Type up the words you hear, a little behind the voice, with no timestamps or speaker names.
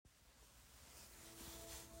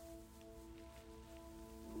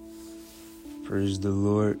Praise the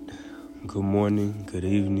Lord. Good morning, good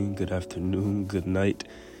evening, good afternoon, good night,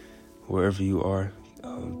 wherever you are.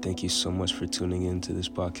 Thank you so much for tuning in to this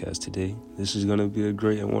podcast today. This is going to be a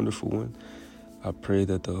great and wonderful one. I pray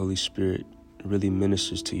that the Holy Spirit really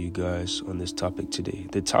ministers to you guys on this topic today.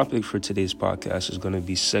 The topic for today's podcast is going to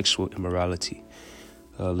be sexual immorality.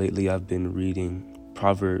 Lately, I've been reading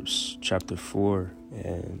Proverbs chapter 4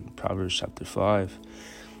 and Proverbs chapter 5.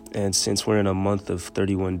 And since we're in a month of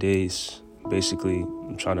 31 days, basically,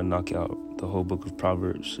 I'm trying to knock out the whole book of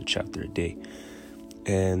Proverbs, a chapter a day.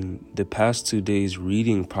 And the past 2 days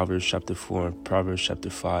reading Proverbs chapter 4 and Proverbs chapter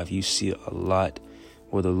 5, you see a lot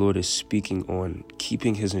where the Lord is speaking on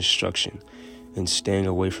keeping his instruction and staying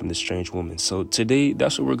away from the strange woman. So today,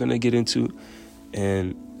 that's what we're going to get into.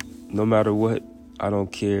 And no matter what, I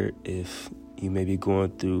don't care if you may be going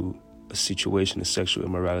through a situation of sexual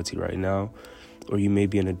immorality right now, or you may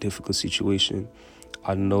be in a difficult situation.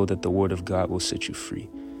 I know that the word of God will set you free,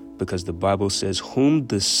 because the Bible says, whom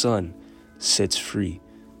the Son sets free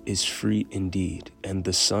is free indeed. And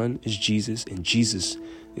the Son is Jesus, and Jesus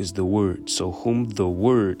is the Word. So whom the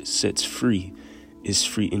Word sets free is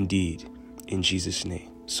free indeed, in Jesus' name.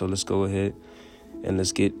 So let's go ahead and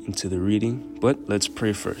let's get into the reading, but let's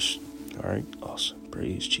pray first. All right, awesome.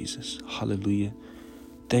 Praise Jesus. Hallelujah.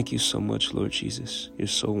 Thank you so much, Lord Jesus. You're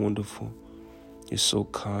so wonderful. You're so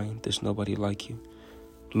kind. There's nobody like you.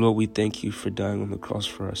 Lord, we thank you for dying on the cross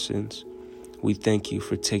for our sins. We thank you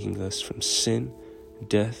for taking us from sin,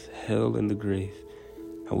 death, hell, and the grave.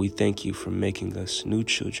 And we thank you for making us new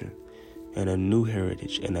children and a new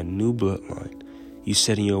heritage and a new bloodline. You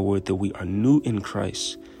said in your word that we are new in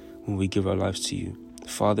Christ when we give our lives to you.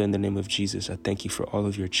 Father, in the name of Jesus, I thank you for all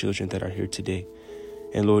of your children that are here today.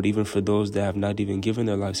 And Lord, even for those that have not even given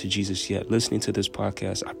their lives to Jesus yet, listening to this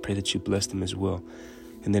podcast, I pray that you bless them as well.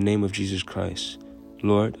 In the name of Jesus Christ.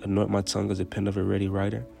 Lord, anoint my tongue as a pen of a ready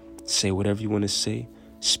writer. Say whatever you want to say,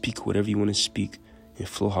 speak whatever you want to speak, and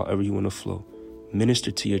flow however you want to flow. Minister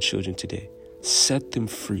to your children today. Set them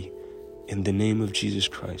free in the name of Jesus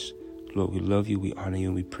Christ. Lord, we love you, we honor you,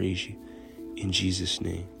 and we praise you. In Jesus'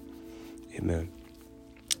 name, amen.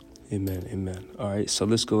 Amen, amen. All right, so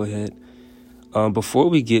let's go ahead. Before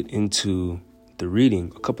we get into the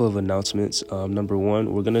reading, a couple of announcements. Number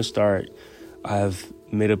one, we're going to start. I have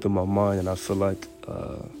made up in my mind, and I feel like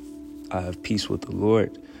I have peace with the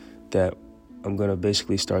Lord, that I'm going to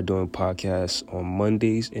basically start doing podcasts on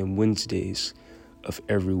Mondays and Wednesdays of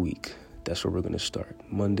every week. That's where we're going to start.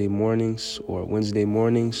 Monday mornings or Wednesday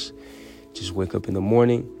mornings. Just wake up in the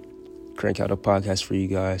morning, crank out a podcast for you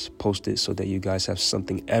guys, post it so that you guys have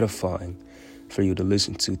something edifying for you to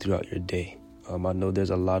listen to throughout your day. I know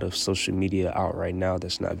there's a lot of social media out right now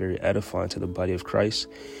that's not very edifying to the body of Christ.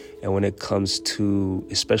 And when it comes to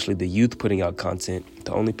especially the youth putting out content,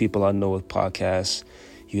 the only people I know with podcasts,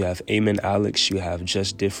 you have Amen Alex, you have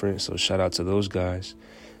Just Different. So shout out to those guys,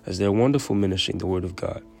 as they're wonderful ministering the word of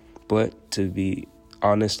God. But to be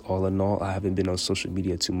honest, all in all, I haven't been on social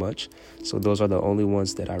media too much. So those are the only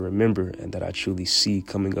ones that I remember and that I truly see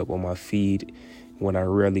coming up on my feed when I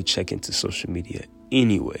rarely check into social media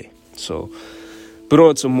anyway. So, but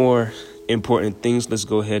on to more important things. Let's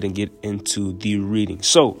go ahead and get into the reading.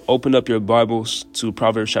 So open up your Bibles to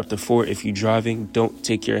Proverbs chapter 4. If you're driving, don't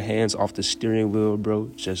take your hands off the steering wheel, bro.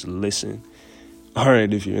 Just listen. All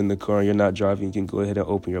right, if you're in the car and you're not driving, you can go ahead and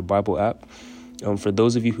open your Bible app. For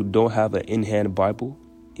those of you who don't have an in-hand Bible,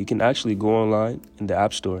 you can actually go online in the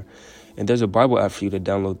App Store, and there's a Bible app for you to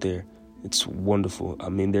download there. It's wonderful. I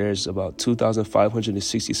mean, there's about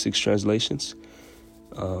 2,566 translations.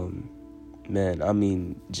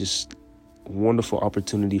 Just wonderful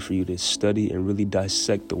opportunity for you to study and really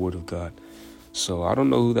dissect the Word of God. So I don't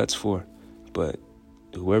know who that's for, but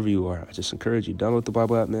whoever you are, I just encourage you, download the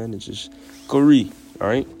Bible app, man, and just go read. All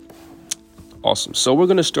right. Awesome. So we're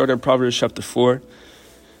going to start in Proverbs chapter 4.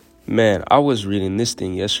 Man, I was reading this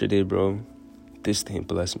thing yesterday, bro. This thing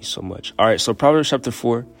blessed me so much. All right. So Proverbs chapter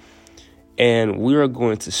 4, and we are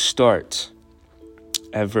going to start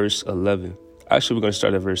at verse 11. Actually, we're going to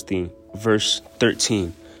start at verse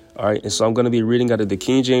 13. All right. And so I'm going to be reading out of the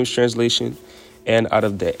King James translation and out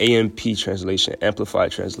of the AMP translation,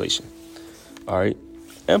 Amplified translation. All right.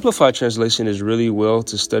 Amplified translation is really well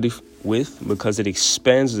to study with because it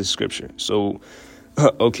expands the scripture. So,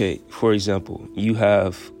 okay, for example, you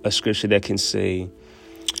have a scripture that can say,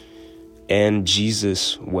 and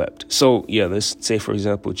Jesus wept. So, yeah, let's say, for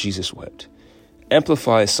example, Jesus wept.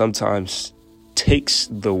 Amplified sometimes takes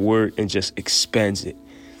the word and just expands it.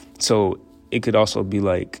 So it could also be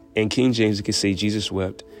like, in King James, it could say Jesus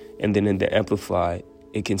wept. And then in the Amplified,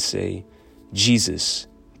 it can say Jesus,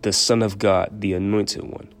 the Son of God, the Anointed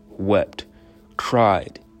One, wept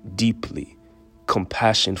cried deeply,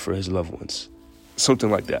 compassion for his loved ones. Something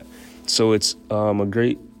like that. So it's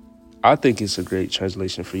I think it's a great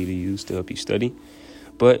translation for you to use to help you study.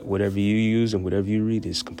 But whatever you use and whatever you read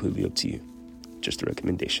is completely up to you. Just a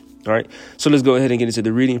recommendation. All right. So let's go ahead and get into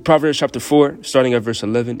the reading. Proverbs chapter 4, starting at verse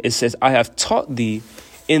 11. It says, I have taught thee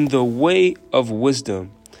in the way of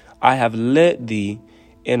wisdom. I have led thee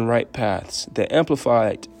in right paths. The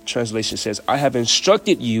Amplified translation says, I have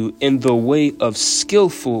instructed you in the way of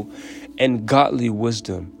skillful and godly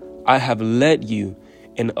wisdom. I have led you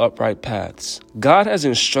in upright paths. God has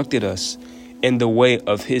instructed us in the way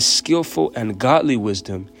of his skillful and godly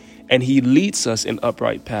wisdom, and he leads us in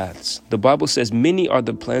upright paths. The Bible says many are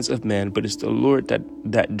the plans of man, but it's the Lord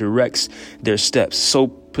that directs their steps.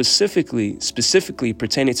 So specifically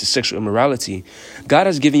pertaining to sexual immorality, God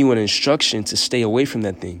has given you an instruction to stay away from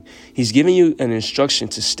that thing. He's giving you an instruction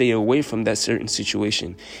to stay away from that certain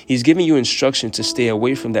situation. He's giving you instruction to stay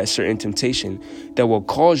away from that certain temptation that will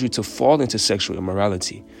cause you to fall into sexual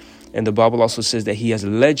immorality. And the Bible also says that he has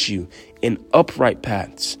led you in upright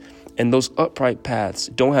paths. And those upright paths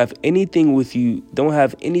don't have anything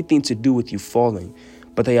to do with you falling,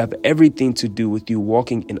 but they have everything to do with you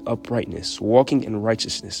walking in uprightness, walking in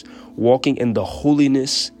righteousness, walking in the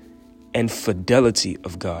holiness and fidelity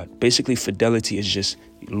of God. Basically, fidelity is just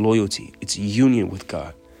loyalty. It's union with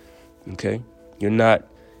God. Okay? You're not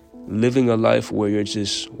living a life where you're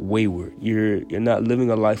just wayward. You're not living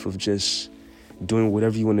a life of just doing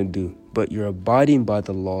whatever you want to do, but you're abiding by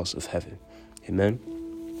the laws of heaven. Amen.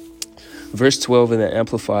 Verse 12 in the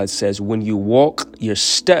Amplified says, when you walk, your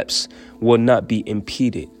steps will not be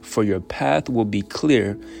impeded, for your path will be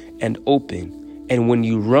clear and open. And when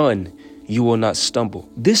you run, you will not stumble.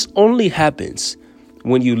 This only happens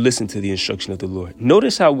when you listen to the instruction of the Lord.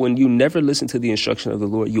 Notice how when you never listen to the instruction of the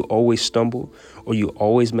Lord, you always stumble, or you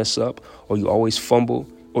always mess up, or you always fumble,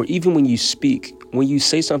 or even when you speak, when you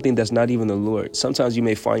say something that's not even the Lord, sometimes you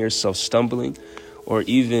may find yourself stumbling or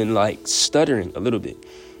even like stuttering a little bit.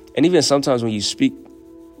 And even sometimes when you speak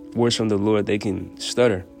words from the Lord, they can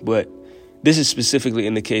stutter. But this is specifically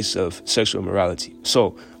in the case of sexual immorality.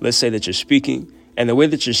 So let's say that you're speaking, and the way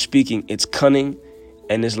that you're speaking, it's cunning,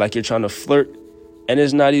 and it's like you're trying to flirt, and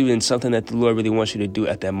it's not even something that the Lord really wants you to do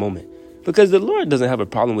at that moment. Because the Lord doesn't have a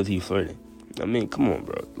problem with you flirting. I mean, come on,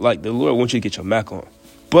 bro. Like, the Lord wants you to get your Mac on.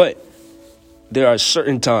 But there are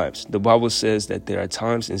certain times. The Bible says that there are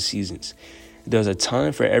times and seasons. There's a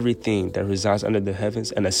time for everything that resides under the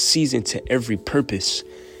heavens and a season to every purpose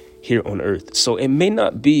here on earth. So it may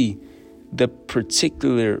not be the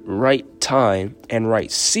particular right time and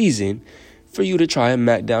right season for you to try and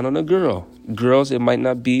mat down on a girl. Girls, it might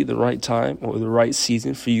not be the right time or the right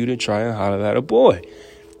season for you to try and holler at a boy.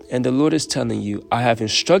 And the Lord is telling you, I have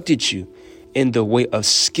instructed you in the way of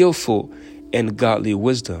skillful and godly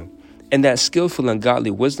wisdom. And that skillful and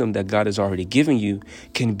godly wisdom that God has already given you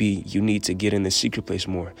can be, you need to get in the secret place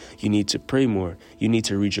more. You need to pray more. You need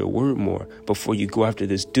to read your word more before you go after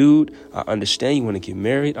this dude. I understand you want to get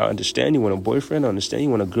married. I understand you want a boyfriend. I understand you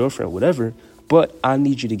want a girlfriend, whatever. But I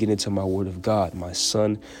need you to get into my word of God, my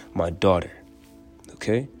son, my daughter.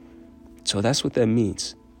 Okay? So that's what that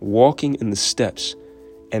means. Walking in the steps,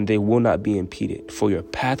 and they will not be impeded, for your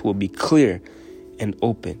path will be clear and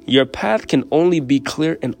open. Your path can only be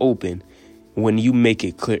clear and open when you make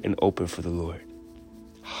it clear and open for the Lord.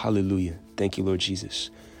 Hallelujah. Thank you, Lord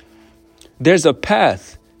Jesus. There's a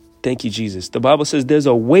path. Thank you, Jesus. The Bible says there's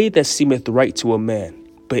a way that seemeth right to a man,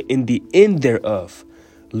 but in the end thereof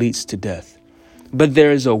leads to death. But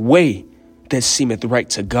there is a way that seemeth right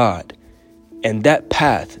to God, and that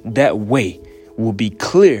path, that way will be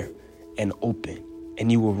clear and open,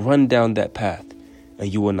 and you will run down that path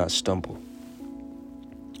and you will not stumble.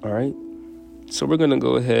 All right. So we're going to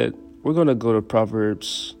go ahead. We're going to go to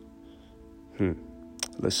Proverbs.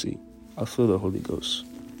 Let's see. I feel the Holy Ghost.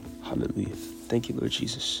 Hallelujah. Thank you, Lord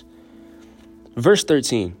Jesus. Verse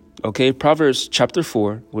 13. Okay. Proverbs chapter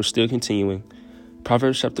 4. We're still continuing.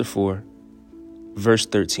 Proverbs chapter 4, verse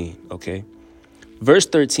 13. Okay. Verse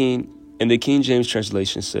 13 in the King James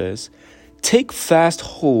translation says, take fast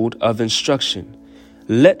hold of instruction.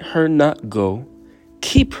 Let her not go.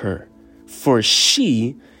 Keep her, for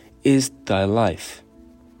she is thy life.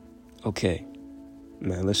 Okay,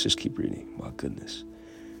 man, let's just keep reading. My goodness.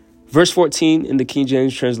 Verse 14 in the King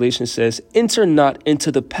James translation says, enter not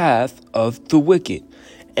into the path of the wicked,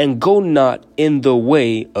 and go not in the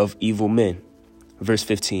way of evil men. Verse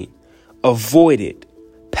 15, avoid it,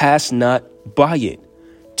 pass not by it,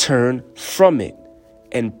 turn from it,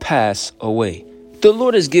 and pass away. The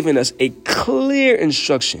Lord has given us a clear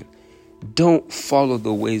instruction. Don't follow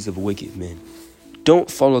the ways of wicked men. Don't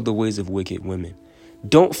follow the ways of wicked women.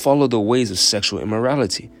 Don't follow the ways of sexual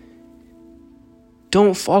immorality.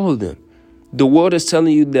 Don't follow them. The world is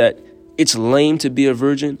telling you that it's lame to be a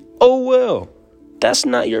virgin. Oh, well, that's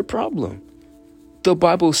not your problem. The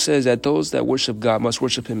Bible says that those that worship God must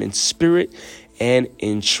worship him in spirit and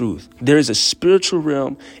in truth. There is a spiritual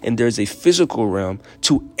realm and there's a physical realm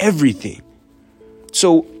to everything.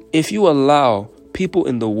 So if you allow people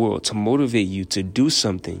in the world to motivate you to do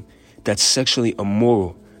something that's sexually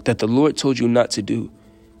immoral, that the Lord told you not to do,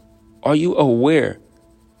 are you aware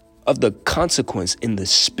of the consequence in the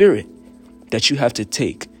spirit that you have to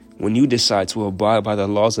take when you decide to abide by the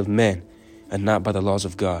laws of men and not by the laws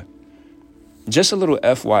of God? Just a little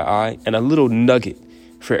FYI and a little nugget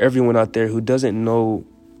for everyone out there who doesn't know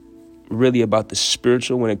really about the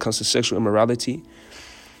spiritual when it comes to sexual immorality.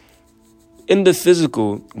 In the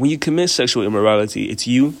physical, when you commit sexual immorality, it's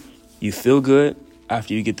you feel good.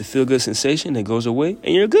 After you get the feel good sensation, it goes away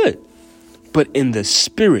and you're good. But in the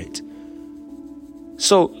spirit,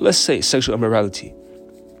 so let's say sexual immorality.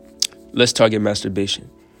 Let's target masturbation.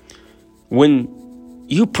 When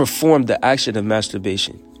you perform the action of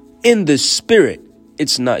masturbation in the spirit,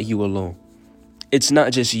 it's not you alone. It's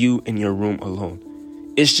not just you in your room alone.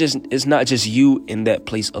 It's not just you in that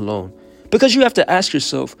place alone. Because you have to ask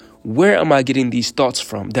yourself, where am I getting these thoughts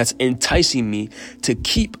from that's enticing me to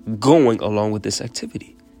keep going along with this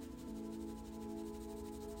activity?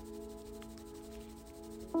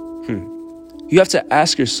 You have to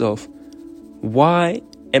ask yourself, why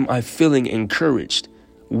am I feeling encouraged?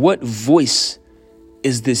 What voice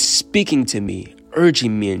is this speaking to me,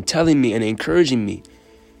 urging me and telling me and encouraging me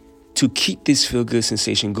to keep this feel-good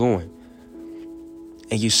sensation going?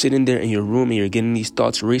 And you're sitting there in your room and you're getting these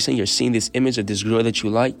thoughts racing. You're seeing this image of this girl that you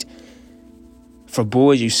liked. For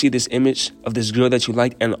boys, you see this image of this girl that you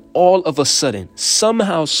liked. And all of a sudden,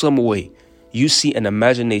 somehow, some way, you see an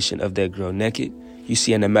imagination of that girl naked. You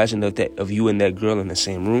see an imagination of you and that girl in the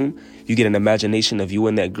same room. You get an imagination of you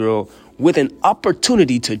and that girl with an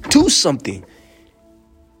opportunity to do something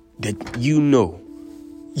that you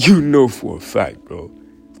know for a fact, bro.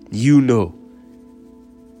 You know.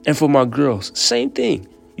 And for my girls, same thing.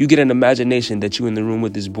 You get an imagination that you in the room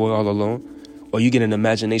with this boy all alone, or you get an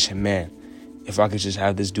imagination, man, if I could just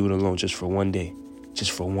have this dude alone just for one day, just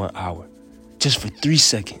for 1 hour, just for 3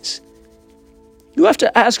 seconds. You have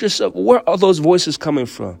to ask yourself, where are those voices coming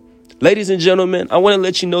from? Ladies and gentlemen, I want to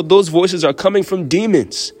let you know those voices are coming from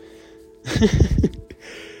demons.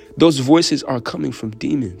 Those voices are coming from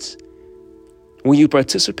demons. When you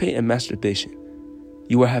participate in masturbation,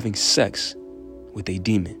 you are having sex with a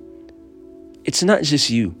demon. It's not just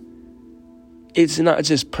you. It's not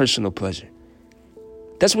just personal pleasure.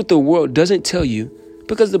 That's what the world doesn't tell you,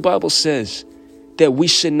 because the Bible says that we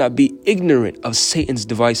should not be ignorant of Satan's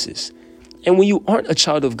devices. And when you aren't a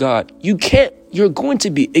child of God, you're going to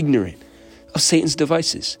be ignorant of Satan's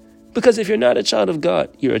devices. Because if you're not a child of God,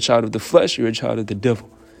 you're a child of the flesh, you're a child of the devil.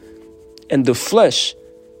 And the flesh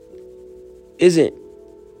isn't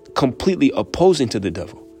completely opposing to the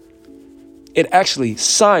devil. It actually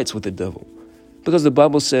sides with the devil, because the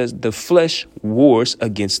Bible says the flesh wars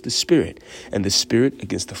against the spirit and the spirit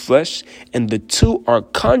against the flesh, and the two are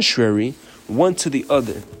contrary one to the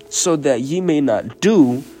other, so that ye may not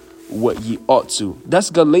do what ye ought to. That's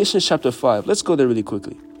Galatians chapter 5. Let's go there really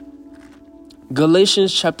quickly.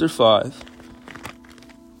 Galatians chapter 5.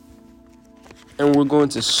 And we're going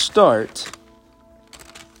to start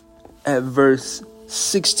at verse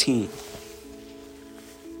 16.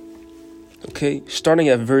 Okay, starting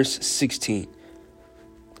at verse 16.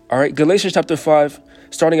 All right, Galatians chapter 5,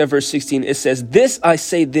 starting at verse 16, it says, "This I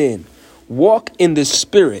say then, walk in the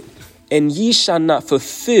spirit, and ye shall not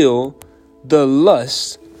fulfill the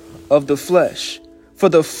lust of the flesh. For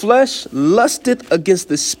the flesh lusteth against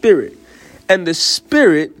the spirit, and the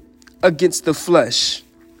spirit against the flesh.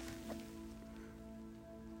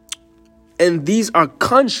 And these are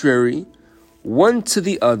contrary one to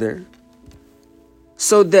the other,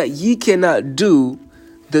 so that ye cannot do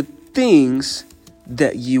the things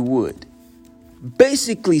that ye would."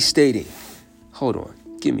 Basically stating, hold on,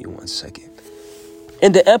 give me 1 second.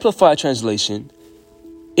 In the Amplified translation,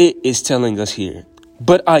 it is telling us here,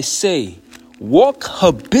 "But I say, walk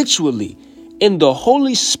habitually in the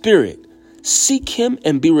Holy Spirit, seek him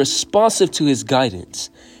and be responsive to his guidance,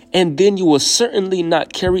 and then you will certainly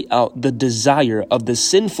not carry out the desire of the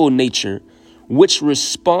sinful nature, which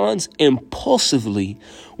responds impulsively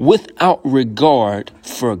without regard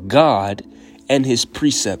for God and his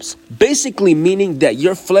precepts." Basically meaning that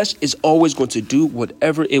your flesh is always going to do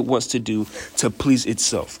whatever it wants to do to please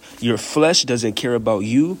itself. Your flesh doesn't care about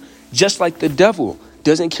you, just like the devil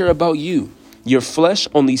doesn't care about you. Your flesh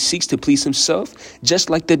only seeks to please himself, just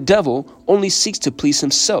like the devil only seeks to please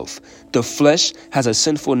himself. The flesh has a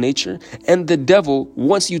sinful nature, and the devil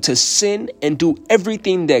wants you to sin and do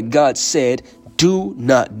everything that God said do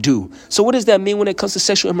not do. So what does that mean when it comes to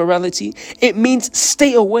sexual immorality? It means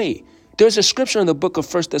stay away. There's a scripture in the book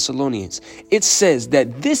of 1 Thessalonians. It says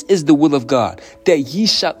that this is the will of God, that ye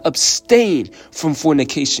shall abstain from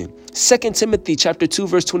fornication. 2 Timothy chapter 2,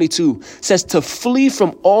 verse 22 says to flee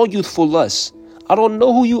from all youthful lusts. I don't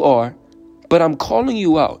know who you are, but I'm calling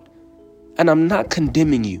you out, and I'm not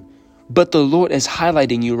condemning you. But the Lord is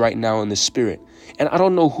highlighting you right now in the spirit. And I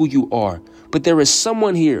don't know who you are, but there is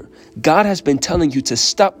someone here. God has been telling you to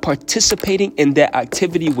stop participating in that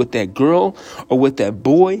activity with that girl or with that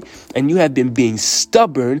boy. And you have been being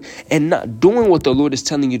stubborn and not doing what the Lord is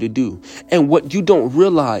telling you to do. And what you don't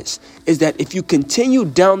realize is that if you continue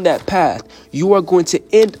down that path, you are going to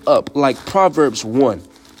end up like Proverbs 1.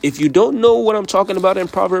 If you don't know what I'm talking about in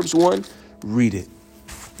Proverbs 1, read it.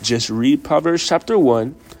 Just read Proverbs chapter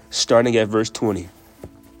 1, starting at verse 20.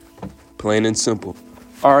 Plain and simple.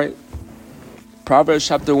 All right. Proverbs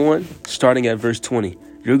chapter 1, starting at verse 20.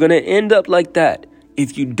 You're going to end up like that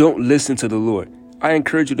if you don't listen to the Lord. I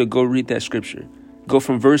encourage you to go read that scripture. Go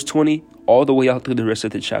from verse 20 all the way out through the rest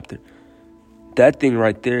of the chapter. That thing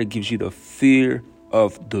right there gives you the fear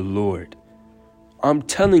of the Lord. I'm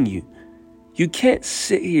telling you, you can't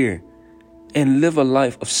sit here and live a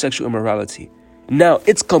life of sexual immorality. Now,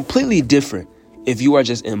 it's completely different if you are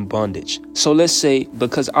just in bondage. So let's say,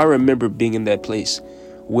 because I remember being in that place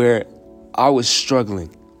where I was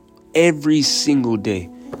struggling every single day,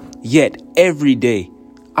 yet every day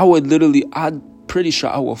I'm pretty sure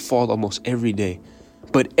I will fall almost every day.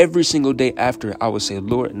 But every single day after, I would say,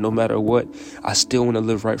 Lord, no matter what, I still want to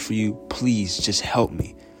live right for you. Please just help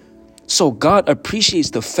me. So God appreciates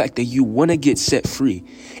the fact that you want to get set free.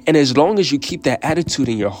 And as long as you keep that attitude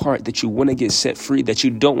in your heart that you want to get set free, that you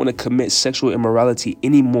don't want to commit sexual immorality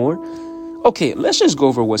anymore. Okay, let's just go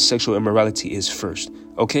over what sexual immorality is first.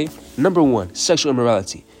 Okay, number 1, sexual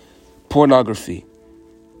immorality, pornography.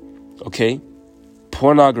 Okay,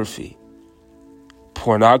 pornography.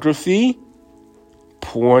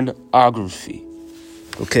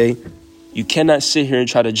 Okay, you cannot sit here and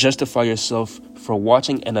try to justify yourself for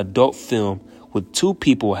watching an adult film with 2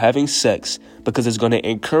 people having sex because it's going to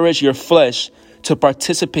encourage your flesh to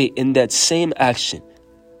participate in that same action.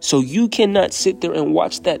 So you cannot sit there and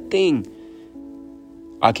watch that thing.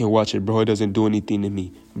 I can watch it, bro. It doesn't do anything to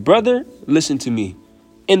me. Brother, listen to me.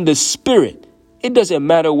 In the spirit, it doesn't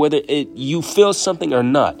matter whether you feel something or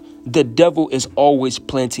not. The devil is always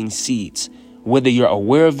planting seeds, whether you're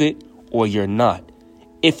aware of it or you're not.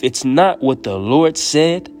 If it's not what the Lord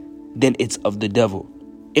said, then it's of the devil.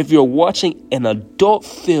 If you're watching an adult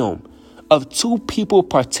film of 2 people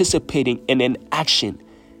participating in an action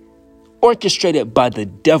orchestrated by the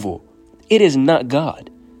devil, it is not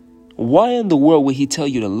God. Why in the world would he tell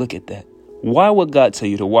you to look at that? Why would God tell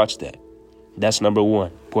you to watch that? That's number 1,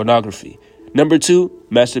 pornography. Number 2,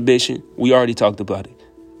 masturbation. We already talked about it.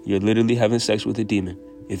 You're literally having sex with a demon.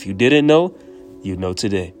 If you didn't know, you know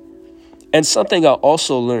today. And something I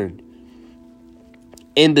also learned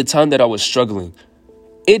in the time that I was struggling,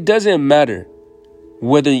 it doesn't matter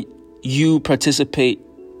whether you participate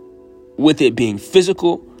with it being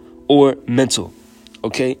physical or mental.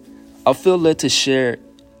 Okay, I feel led to share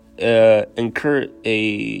incur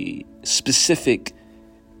a specific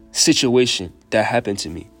situation that happened to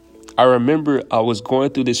me. I remember I was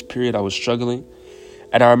going through this period. I was struggling,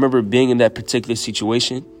 and I remember being in that particular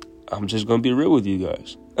situation. I'm just going to be real with you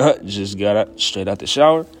guys. Just got straight out the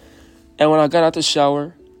shower. And when I got out the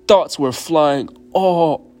shower, thoughts were flying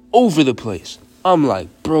all over the place. I'm like,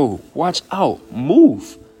 bro, watch out,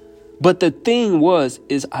 move. But the thing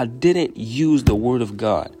is I didn't use the word of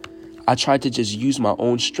God. I tried to just use my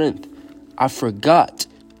own strength. I forgot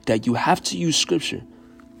that you have to use scripture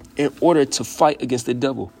in order to fight against the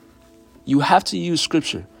devil. You have to use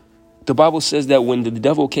scripture. The Bible says that when the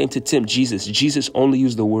devil came to tempt Jesus only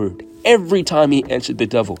used the word. Every time he answered the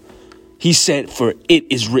devil, he said, for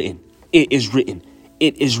it is written, it is written,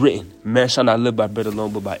 it is written. Man shall not live by bread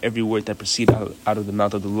alone, but by every word that proceeds out of the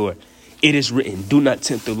mouth of the Lord. It is written, do not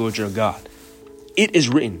tempt the Lord your God. It is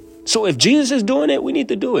written. So if Jesus is doing it, we need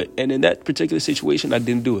to do it. And in that particular situation, I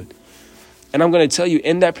didn't do it. And I'm going to tell you,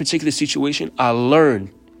 in that particular situation, I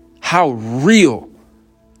learned how real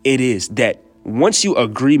it is that once you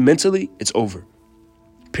agree mentally, it's over.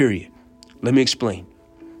 Period. Let me explain.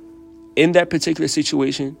 In that particular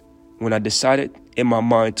situation, when I decided in my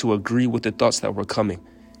mind to agree with the thoughts that were coming,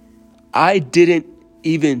 I didn't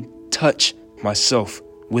even touch myself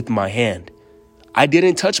with my hand. I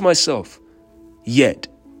didn't touch myself. yet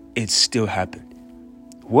it still happened.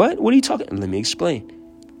 What are you talking? Let me explain.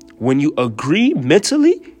 When you agree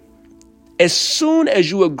mentally, as soon as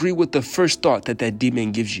you agree with the first thought that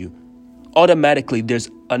demon gives you, automatically there's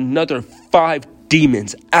another 5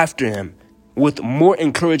 demons after him with more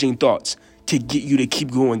encouraging thoughts to get you to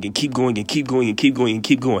keep going and keep going and keep going and keep going and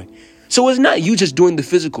keep going. So it's not you just doing the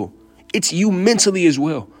physical. It's you mentally as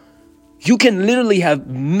well. You can literally have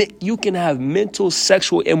mental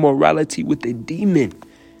sexual immorality with a demon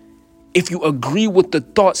if you agree with the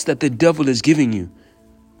thoughts that the devil is giving you.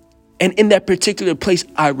 And in that particular place,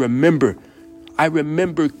 I remember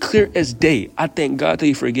clear as day. I thank God that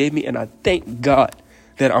he forgave me, and I thank God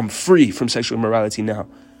that I'm free from sexual immorality now.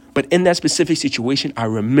 But in that specific situation, I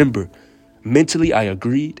remember mentally I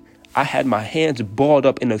agreed. I had my hands balled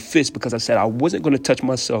up in a fist because I said I wasn't going to touch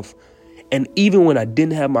myself. And even when I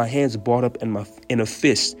didn't have my hands balled up in a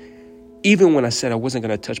fist, even when I said I wasn't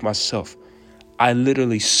going to touch myself, I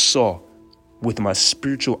literally saw with my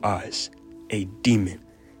spiritual eyes a demon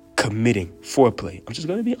committing foreplay. I'm just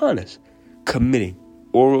going to be honest. Committing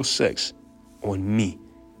oral sex on me.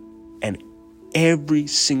 And every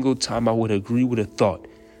single time I would agree with a thought,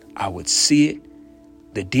 I would see it.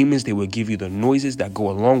 The demons, they would give you the noises that go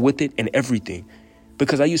along with it and everything.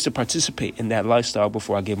 Because I used to participate in that lifestyle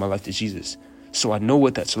before I gave my life to Jesus. So I know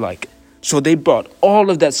what that's like. So they brought all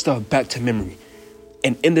of that stuff back to memory.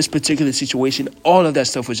 And in this particular situation, all of that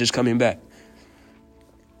stuff was just coming back.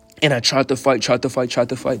 And I tried to fight,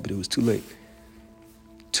 but it was too late.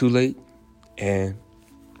 Too late. And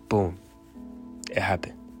boom, it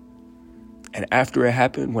happened. And after it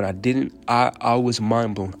happened, when I didn't, I was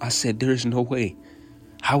mind blown. I said, there is no way.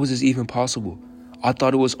 How is this even possible? I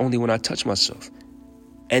thought it was only when I touched myself.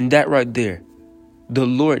 And that right there, the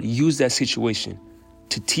Lord used that situation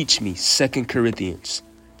to teach me 2 Corinthians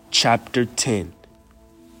chapter 10.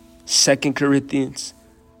 2 Corinthians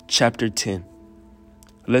chapter 10.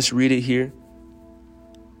 Let's read it here.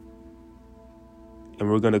 And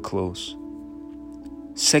we're going to close.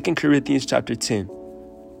 2 Corinthians chapter 10,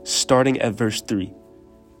 starting at verse 3.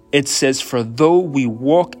 It says, for though we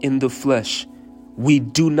walk in the flesh, we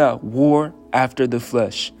do not war after the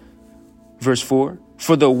flesh. Verse 4.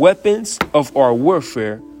 For the weapons of our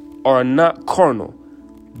warfare are not carnal,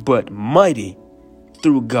 but mighty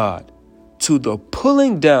through God to the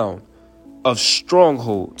pulling down of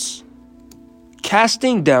strongholds,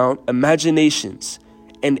 casting down imaginations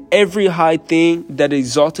and every high thing that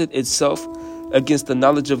exalted itself against the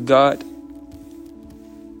knowledge of God,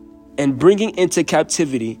 and bringing into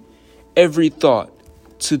captivity every thought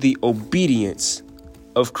to the obedience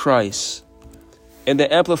of Christ. In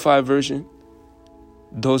the Amplified version,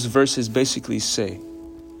 those verses basically say,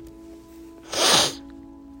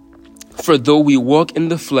 for though we walk in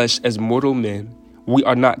the flesh as mortal men, we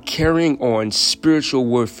are not carrying on spiritual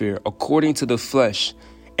warfare according to the flesh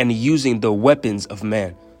and using the weapons of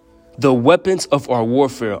man. The weapons of our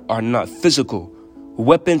warfare are not physical,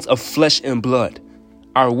 weapons of flesh and blood.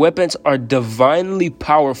 Our weapons are divinely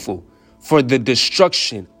powerful for the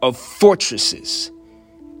destruction of fortresses.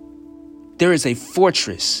 There is a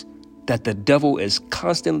fortress that the devil is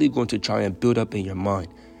constantly going to try and build up in your mind.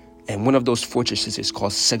 And one of those fortresses is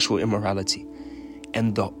called sexual immorality.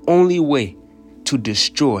 And the only way to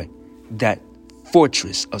destroy that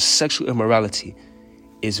fortress of sexual immorality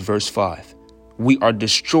is verse 5. We are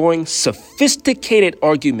destroying sophisticated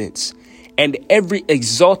arguments and every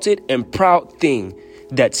exalted and proud thing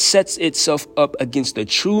that sets itself up against the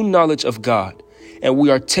true knowledge of God. And we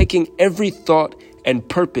are taking every thought and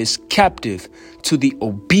purpose captive to the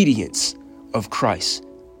obedience of Christ.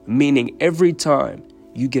 Meaning every time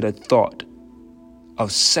you get a thought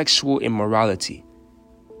of sexual immorality,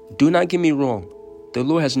 do not get me wrong. The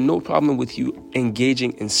Lord has no problem with you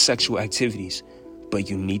engaging in sexual activities, but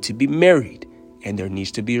you need to be married and there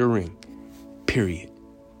needs to be a ring. Period.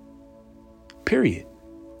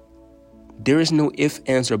 There is no if,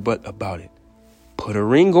 ands, or but about it. Put a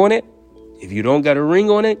ring on it. If you don't got a ring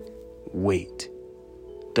on it, wait.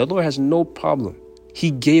 The Lord has no problem. He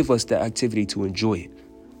gave us the activity to enjoy it,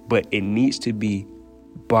 but it needs to be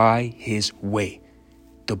by his way.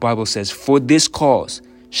 The Bible says, for this cause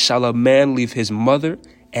shall a man leave his mother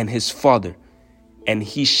and his father, and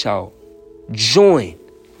he shall join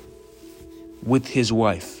with his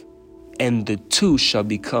wife, and the two shall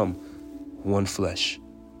become one flesh.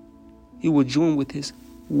 He will join with his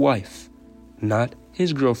wife, not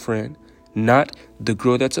his girlfriend, not the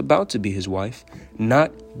girl that's about to be his wife,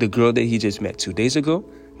 not the girl that he just met 2 days ago,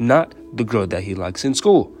 not the girl that he likes in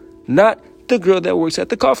school, not the girl that works at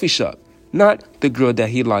the coffee shop, not the girl that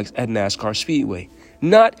he likes at NASCAR Speedway,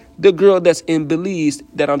 Not the girl that's in Belize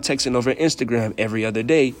that I'm texting over Instagram every other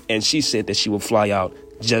day, and she said that she will fly out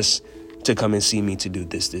just to come and see me to do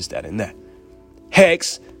this, that, and that.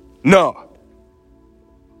 Hex, no.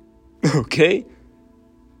 Okay?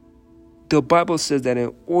 The Bible says that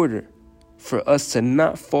in order for us to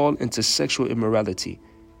not fall into sexual immorality,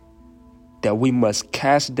 that we must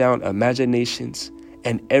cast down imaginations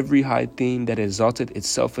and every high thing that exalted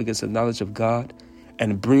itself against the knowledge of God,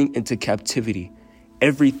 and bring into captivity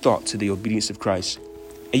every thought to the obedience of Christ.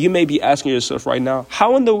 And you may be asking yourself right now,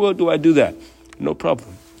 how in the world do I do that? No problem.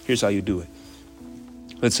 Here's how you do it.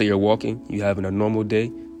 Let's say you're walking, you're having a normal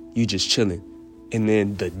day, you just chilling, and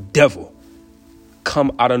then the devil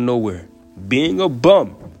come out of nowhere, being a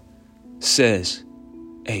bum, says,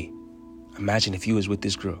 hey, imagine if you was with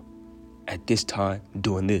this girl at this time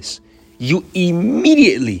doing this. You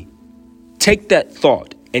immediately take that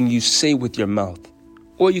thought and you say with your mouth,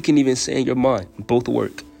 or you can even say in your mind, both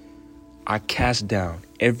work. I cast down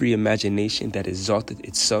every imagination that exalted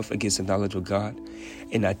itself against the knowledge of God,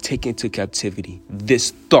 and I take into captivity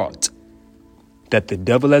this thought that the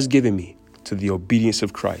devil has given me to the obedience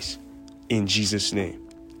of Christ. In Jesus' name,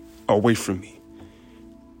 away from me.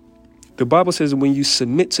 The Bible says when you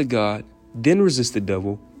submit to God, then resist the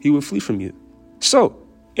devil, he will flee from you. So,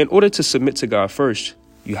 in order to submit to God first,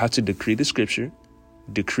 you have to decree the scripture,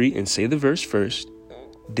 decree and say the verse first.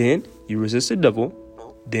 Then you resist the devil.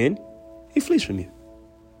 Then he flees from you.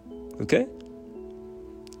 Okay?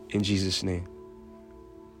 In Jesus' name.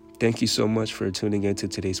 Thank you so much for tuning into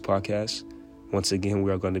today's podcast. Once again,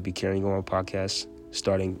 we are going to be carrying on podcasts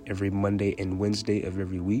starting every Monday and Wednesday of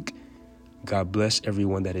every week. God bless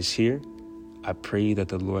everyone that is here. I pray that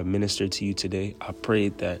the Lord ministered to you today. I pray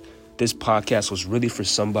that this podcast was really for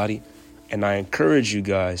somebody. And I encourage you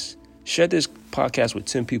guys, share this podcast with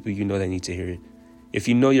 10 people you know that need to hear it. If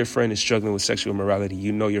you know your friend is struggling with sexual immorality,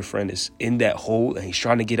 you know your friend is in that hole and he's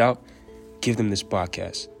trying to get out, give them this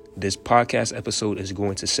podcast. This podcast episode is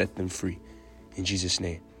going to set them free in Jesus'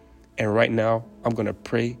 name. And right now, I'm going to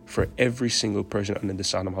pray for every single person under the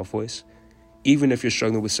sound of my voice. Even if you're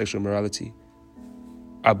struggling with sexual immorality,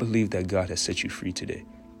 I believe that God has set you free today.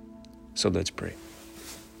 So let's pray.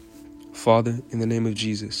 Father, in the name of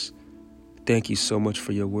Jesus, thank you so much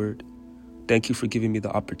for your word. Thank you for giving me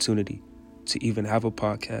the opportunity to even have a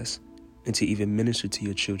podcast and to even minister to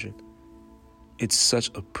your children. It's such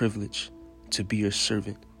a privilege to be your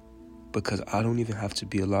servant because I don't even have to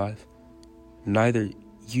be alive. Neither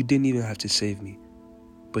you didn't even have to save me,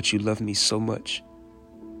 but you loved me so much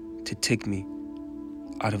to take me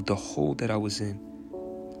out of the hole that I was in,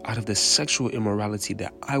 out of the sexual immorality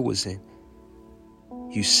that I was in.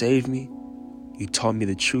 You saved me, you taught me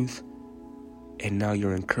the truth, and now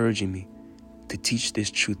you're encouraging me to teach this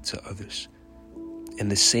truth to others. In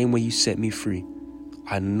the same way you set me free,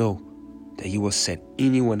 I know that you will set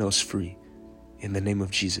anyone else free in the name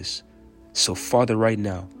of Jesus. So Father, right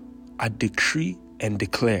now, I decree and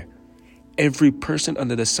declare every person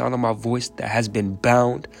under the sound of my voice that has been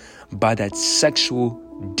bound by that sexual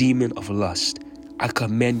demon of lust, I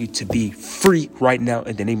command you to be free right now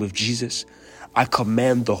in the name of Jesus. I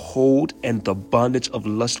command the hold and the bondage of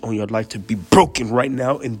lust on your life to be broken right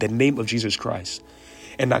now in the name of Jesus Christ.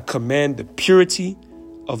 And I command the purity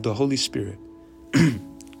of the Holy Spirit.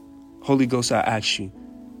 Holy Ghost, I ask you,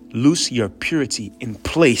 loose your purity in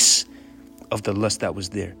place of the lust that was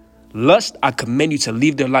there. Lust, I command you to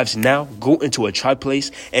leave their lives now, go into a dry place,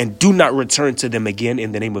 and do not return to them again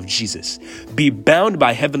in the name of Jesus. Be bound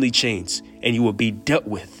by heavenly chains, and you will be dealt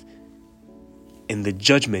with in the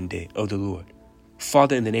judgment day of the Lord.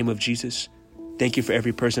 Father, in the name of Jesus, thank you for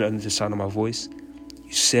every person under the sound of my voice.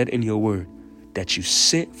 You said in your word that you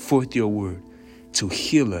sent forth your word to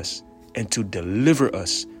heal us and to deliver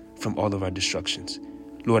us from all of our destructions.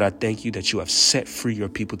 Lord, I thank you that you have set free your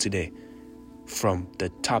people today from the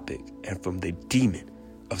topic and from the demon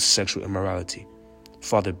of sexual immorality.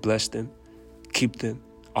 Father, bless them, keep them.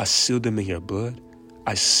 I seal them in your blood.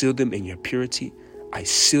 I seal them in your purity. I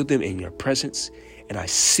seal them in your presence, and I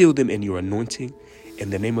seal them in your anointing in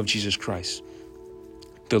the name of Jesus Christ.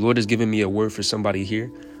 The Lord has given me a word for somebody here.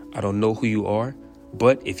 I don't know who you are,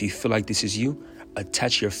 but if you feel like this is you,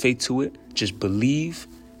 attach your faith to it. Just believe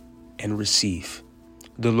and receive.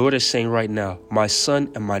 The Lord is saying right now, my son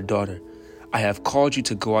and my daughter, I have called you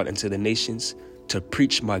to go out into the nations to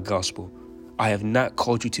preach my gospel. I have not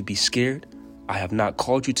called you to be scared. I have not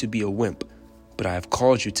called you to be a wimp, but I have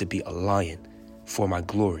called you to be a lion for my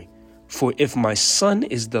glory. For if my son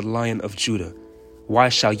is the Lion of Judah, why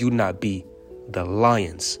shall you not be the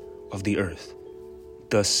lions of the earth?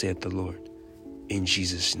 Thus saith the Lord. In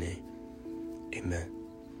Jesus' name, amen.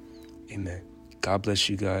 Amen. God bless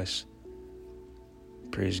you guys.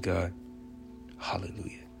 Praise God.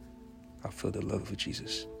 Hallelujah. I feel the love of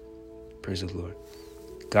Jesus. Praise the Lord.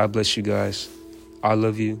 God bless you guys. I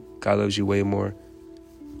love you. God loves you way more.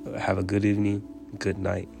 Have a good evening, good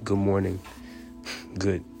night, good morning,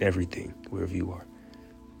 good everything, wherever you are.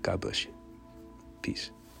 God bless you.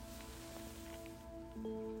 Peace.